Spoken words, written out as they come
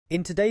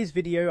In today's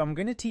video, I'm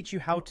going to teach you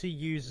how to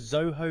use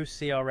Zoho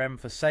CRM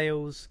for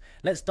sales.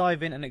 Let's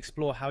dive in and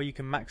explore how you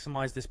can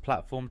maximize this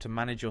platform to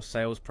manage your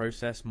sales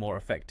process more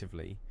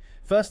effectively.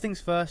 First things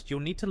first,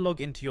 you'll need to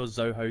log into your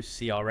Zoho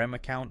CRM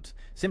account.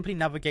 Simply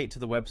navigate to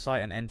the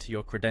website and enter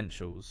your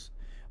credentials.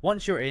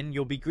 Once you're in,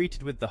 you'll be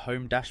greeted with the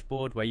home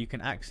dashboard where you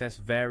can access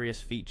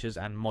various features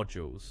and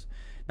modules.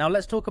 Now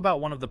let's talk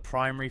about one of the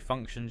primary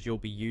functions you'll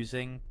be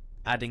using: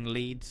 adding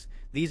leads.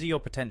 These are your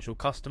potential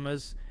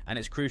customers, and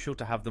it's crucial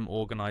to have them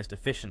organized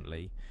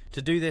efficiently.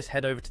 To do this,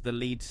 head over to the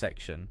leads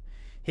section.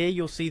 Here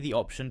you'll see the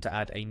option to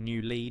add a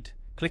new lead.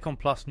 Click on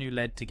plus new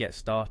lead to get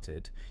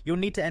started. You'll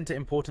need to enter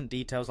important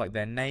details like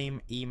their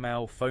name,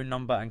 email, phone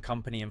number, and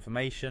company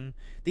information.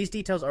 These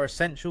details are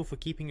essential for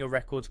keeping your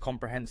records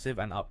comprehensive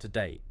and up to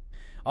date.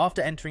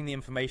 After entering the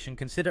information,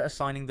 consider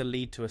assigning the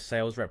lead to a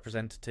sales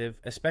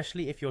representative,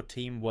 especially if your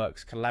team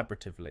works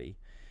collaboratively.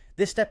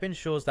 This step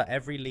ensures that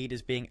every lead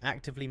is being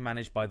actively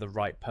managed by the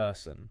right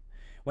person.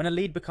 When a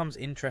lead becomes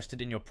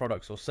interested in your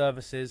products or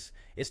services,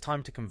 it's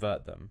time to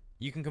convert them.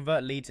 You can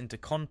convert leads into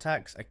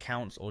contacts,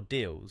 accounts, or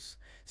deals.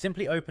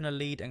 Simply open a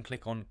lead and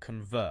click on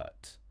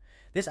Convert.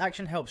 This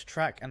action helps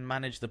track and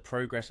manage the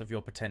progress of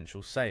your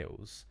potential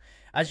sales.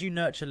 As you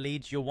nurture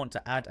leads, you'll want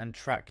to add and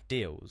track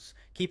deals.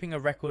 Keeping a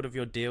record of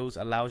your deals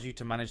allows you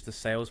to manage the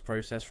sales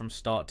process from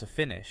start to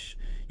finish.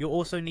 You'll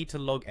also need to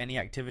log any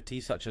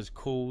activities such as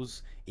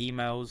calls,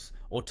 emails,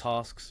 or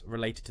tasks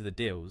related to the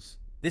deals.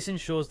 This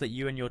ensures that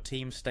you and your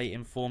team stay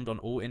informed on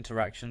all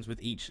interactions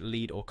with each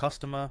lead or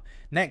customer.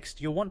 Next,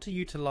 you'll want to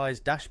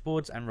utilize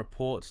dashboards and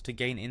reports to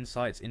gain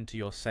insights into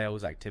your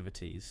sales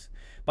activities.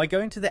 By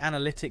going to the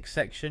analytics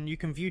section, you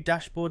can view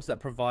dashboards that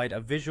provide a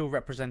visual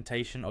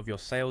representation of your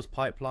sales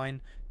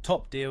pipeline,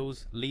 top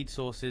deals, lead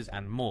sources,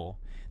 and more.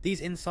 These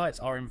insights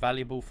are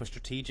invaluable for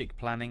strategic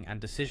planning and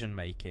decision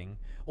making.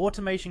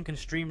 Automation can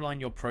streamline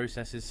your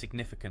processes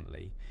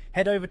significantly.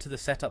 Head over to the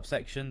setup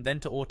section, then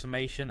to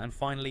automation, and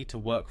finally to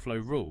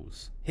workflow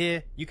rules.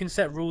 Here, you can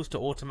set rules to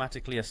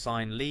automatically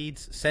assign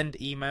leads, send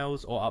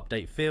emails, or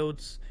update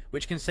fields,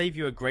 which can save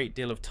you a great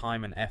deal of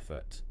time and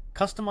effort.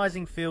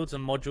 Customizing fields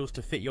and modules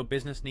to fit your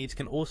business needs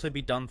can also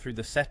be done through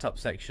the setup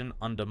section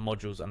under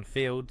modules and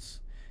fields.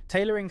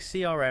 Tailoring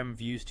CRM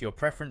views to your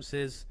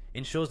preferences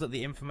ensures that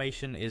the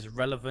information is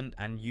relevant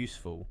and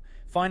useful.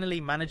 Finally,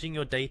 managing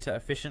your data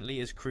efficiently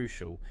is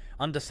crucial.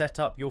 Under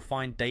Setup, you'll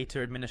find Data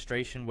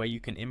Administration where you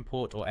can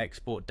import or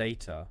export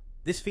data.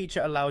 This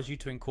feature allows you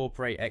to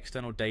incorporate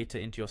external data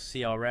into your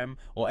CRM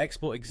or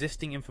export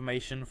existing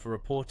information for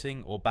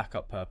reporting or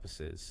backup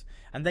purposes.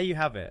 And there you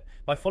have it.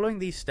 By following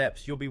these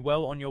steps, you'll be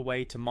well on your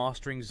way to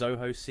mastering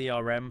Zoho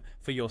CRM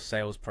for your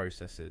sales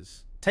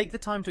processes. Take the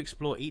time to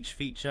explore each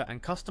feature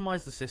and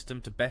customize the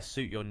system to best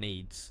suit your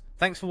needs.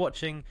 Thanks for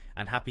watching,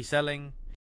 and happy selling!